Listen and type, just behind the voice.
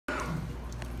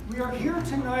We are here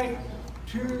tonight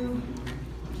to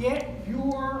get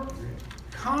your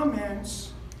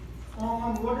comments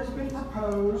on what has been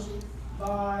proposed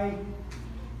by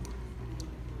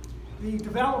the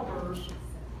developers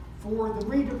for the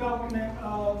redevelopment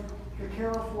of the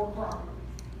Carrefour property.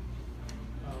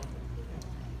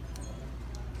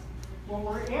 What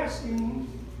we're asking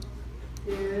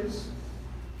is,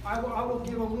 I will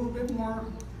give a little bit more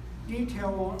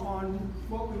detail on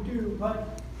what we do,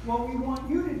 but what we want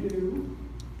you to do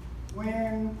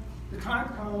when the time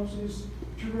comes is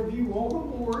to review all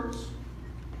the boards.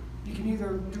 You can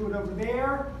either do it over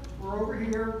there or over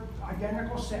here,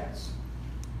 identical sets.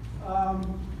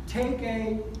 Take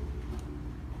a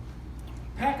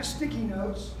pack of sticky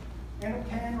notes and a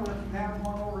pen, or if you have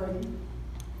one already.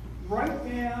 Write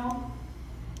down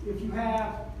if you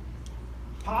have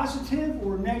positive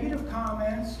or negative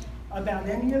comments about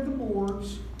any of the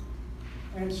boards,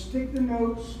 and stick the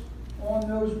notes on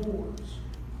those boards.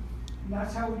 And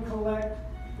that's how we collect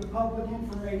the public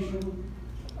information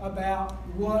about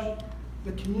what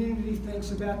the community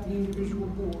thinks about the individual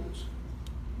boards.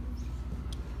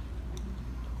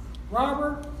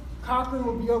 Robert Cochran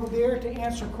will be over there to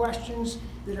answer questions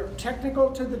that are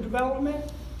technical to the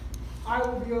development. I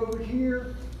will be over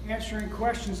here answering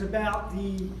questions about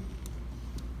the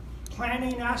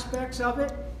planning aspects of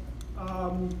it,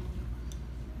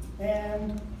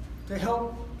 and to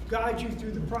help guide you through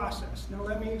the process. Now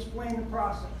let me explain the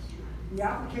process. The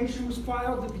application was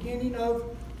filed at the beginning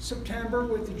of September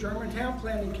with the Germantown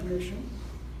Planning Commission.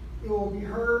 It will be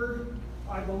heard,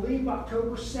 I believe,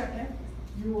 October 2nd.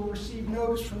 You will receive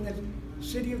notice from the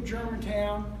City of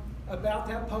Germantown about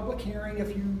that public hearing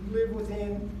if you live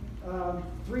within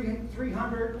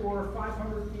 300 or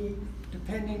 500 feet,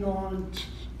 depending on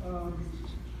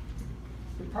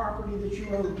the property that you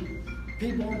own.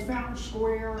 People in Fountain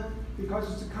Square,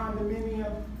 because it's a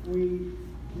condominium, we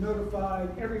notified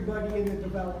everybody in the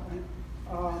development.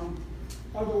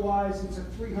 Otherwise, it's a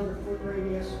 300-foot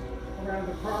radius around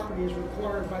the property is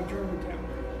required by Germantown.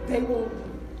 They will,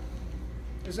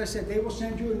 as I said, they will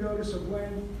send you a notice of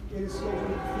when it is scheduled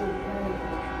for the planning.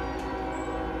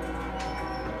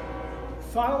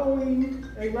 Following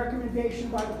a recommendation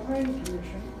by the Planning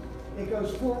Commission, it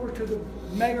goes forward to the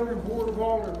Mayor and Board of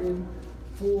Aldermen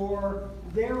for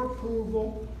their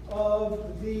approval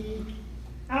of the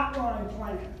outline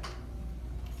plan.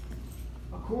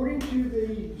 According to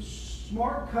the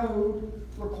Smart Code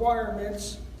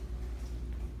requirements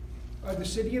of the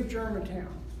City of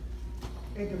Germantown,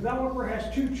 a developer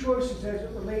has two choices as it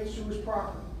relates to his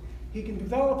property. He can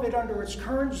develop it under its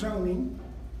current zoning,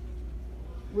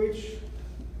 which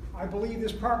I believe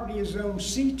this property is zone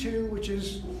C2, which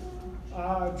is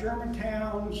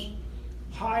Germantown's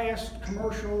highest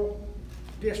commercial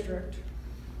district,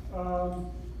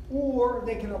 or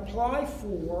they can apply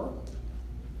for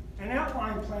an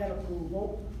outline plan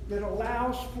approval that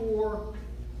allows for,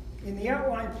 in the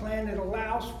outline plan, it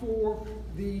allows for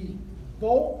the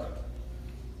bulk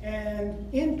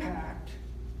and impact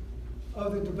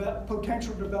of the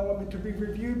potential development to be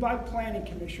reviewed by the Planning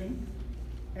Commission,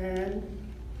 and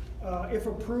if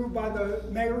approved by the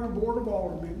Mayor and Board of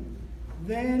Aldermen,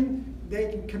 then they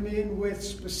can come in with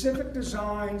specific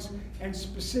designs and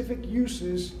specific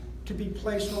uses to be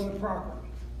placed on the property.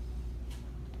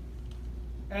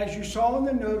 As you saw in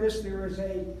the notice, there is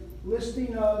a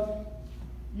listing of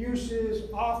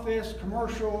uses: office,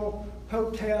 commercial,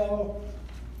 hotel,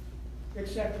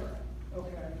 etc.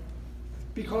 Okay?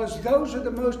 Because those are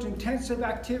the most intensive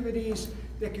activities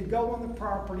that can go on the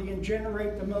property and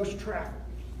generate the most traffic,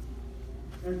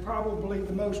 and probably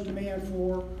the most demand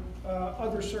for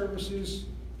other services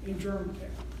in Germantown.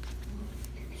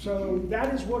 So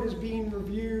that is what is being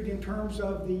reviewed in terms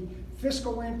of the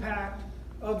fiscal impact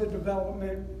of the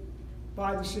development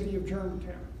by the City of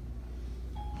Germantown.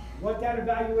 What that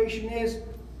evaluation is,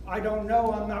 I don't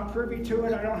know. I'm not privy to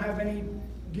it. I don't have any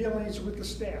dealings with the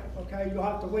staff. Okay, you'll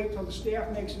have to wait till the staff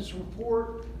makes its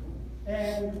report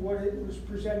and what it was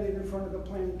presented in front of the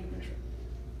Planning Commission.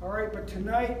 All right, but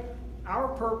tonight, our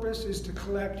purpose is to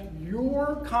collect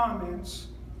your comments,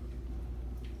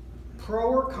 pro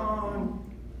or con,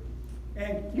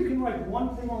 and you can write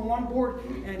one thing on one board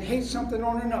and hate something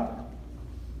on another,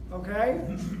 okay?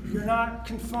 You're not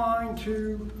confined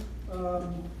to,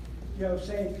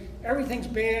 saying everything's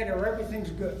bad or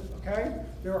everything's good, okay?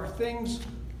 There are things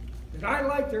that I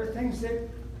like, there are things that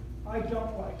I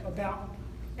don't like about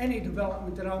any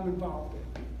development that I'm involved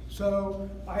in. So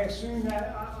I assume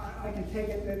that I can take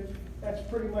it that that's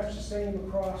pretty much the same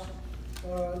across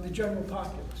the general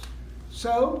populace.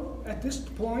 So, at this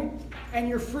point, and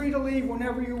you're free to leave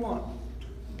whenever you want.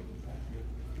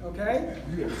 okay?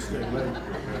 You have to stay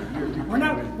late. We're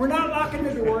not locking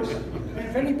the doors, and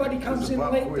if anybody comes in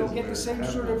late, they'll get the same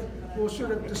we'll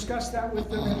sort of discuss that with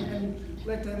them and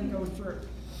let them go through.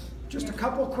 Just a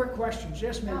couple of quick questions.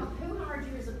 Yes, ma'am? Who hired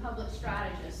you as a public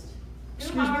strategist?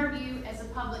 Excuse Who me? hired you as a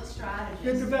public strategist?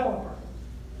 The developer.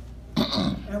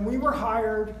 And we were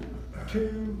hired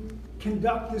to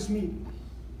conduct this meeting,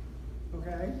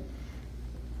 okay?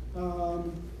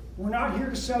 We're not here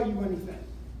to sell you anything,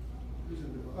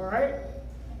 all right?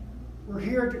 We're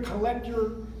here to collect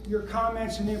your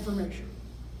comments and information.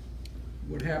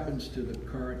 What happens to the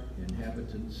current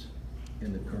inhabitants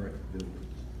in the current building?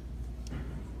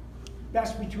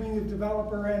 That's between the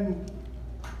developer and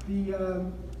the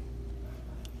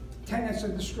tenants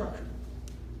of the structure.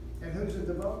 And who's the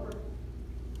developer?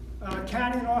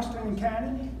 Cannon, Austin, and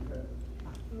Cannon?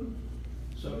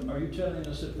 So are you telling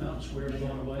us that Fountain Square is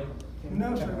going away?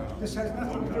 No, sir. This has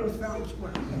nothing to do with Fountain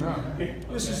Square. No.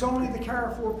 This is only the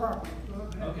Carrefour property.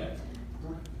 Okay.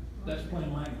 That's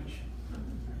plain language.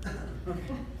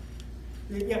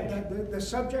 Yeah, the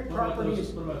subject What about property those,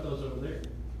 is, what about those over there?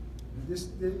 this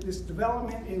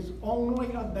development is only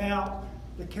about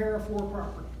the Carrefour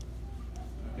property.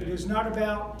 It is not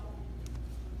about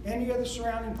any of the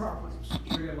surrounding properties.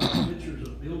 We got a lot of pictures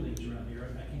of buildings around here.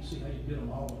 I can't see how you get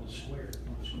them all on the square,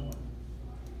 on this corner.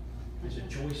 Is it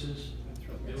choices,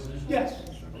 buildings? Yes.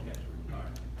 Okay, all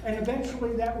right. And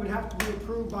eventually that would have to be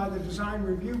approved by the design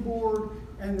review board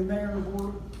and the mayor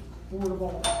board of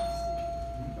Aldermen.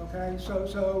 Okay,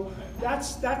 so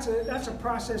that's a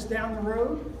process down the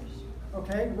road.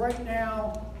 Okay, right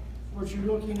now, what you're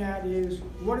looking at is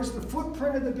what is the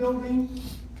footprint of the building,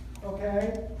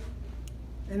 okay?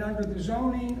 And under the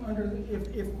zoning,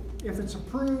 if it's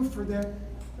approved for the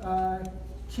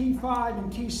T5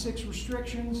 and T6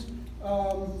 restrictions,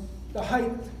 the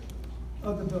height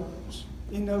of the buildings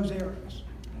in those areas.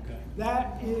 Okay.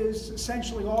 That is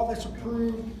essentially all that's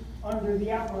approved under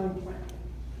the outline plan.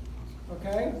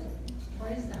 Okay?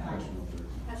 What is the height?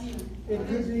 It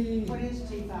could be, What is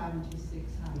T5 and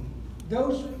T6 height?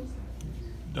 those,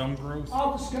 Dumb growth.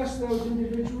 I'll discuss those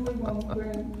individually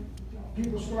when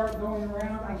people start going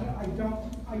around.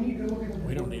 I need to look at the.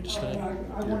 We don't need to stay.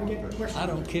 I want to get the question. I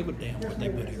don't give a damn what they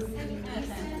put here. You said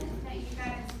that you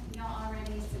guys, y'all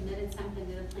already submitted something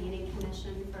to the planning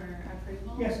commission for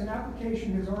approval? Yes, an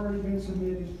application has already been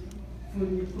submitted for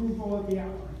the approval of the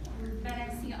outline. But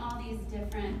I see all these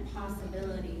different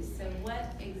possibilities, so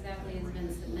what exactly has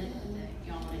been submitted? That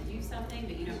y'all wanna do something,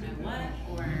 but you don't know what,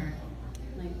 or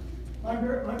like?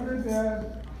 Under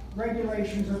the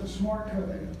regulations of the smart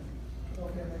code,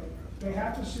 okay, they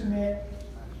have to submit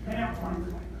an outline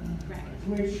plan, Right.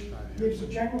 which gives a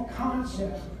general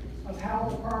concept of how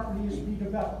the property is to be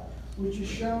developed, which is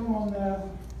shown on the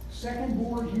second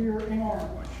board here in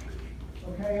orange,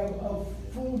 okay, of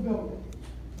full building,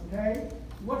 okay?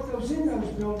 What goes in those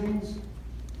buildings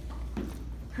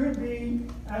could be,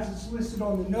 as it's listed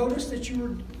on the notice that you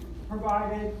were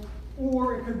provided,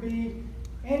 or it could be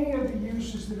any of the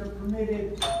uses that are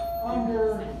permitted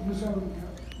under the zoning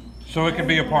code. So it could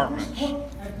be apartments.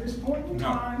 At this point in No.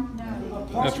 time,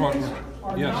 That's what apartments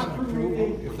are yes. not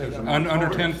permitted. Under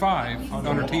 10.5,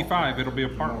 under T5, it'll be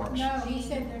apartments. No, he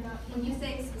said they're not. When you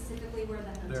say specifically where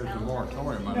the There's a hotel.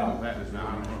 moratorium No. on that is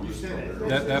now. You said it.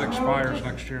 That expires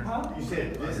next year. Huh? You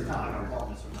said this time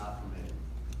apartments are not permitted.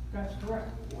 That's correct.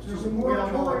 There's a We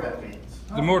all know what that moratorium. means.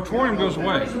 The moratorium goes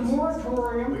away. There's a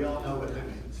moratorium. We all know what that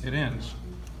means. It ends.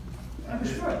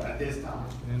 Understood. At this time.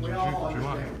 Ends We in all July.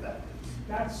 understand what that means.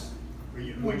 That's,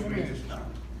 Which means it's coming.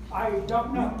 I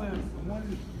don't know.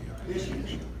 Yes, you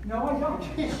do. No, I don't.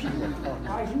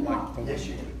 I do not. Yes,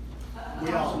 you do.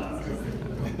 We all know.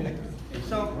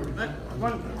 So, I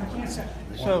can't say.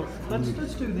 so let's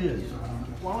do this.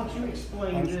 Why don't you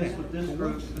explain this with this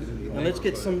group, and let's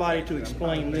get somebody to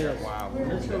explain this.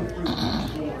 Let's go through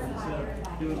each one instead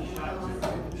of doing it shot.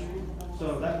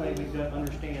 So that way we can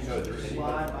understand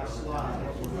slide by slide.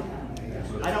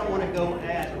 I don't want to go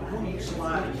at each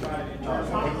slide and try to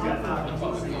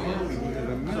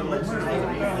so let's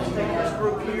take this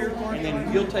group here, and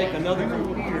then you'll take another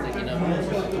group here. And let's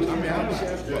go through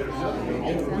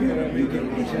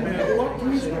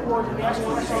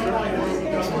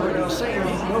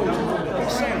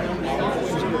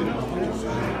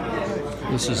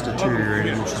This is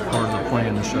deteriorating, which is part of the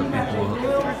plan to shut people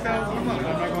up.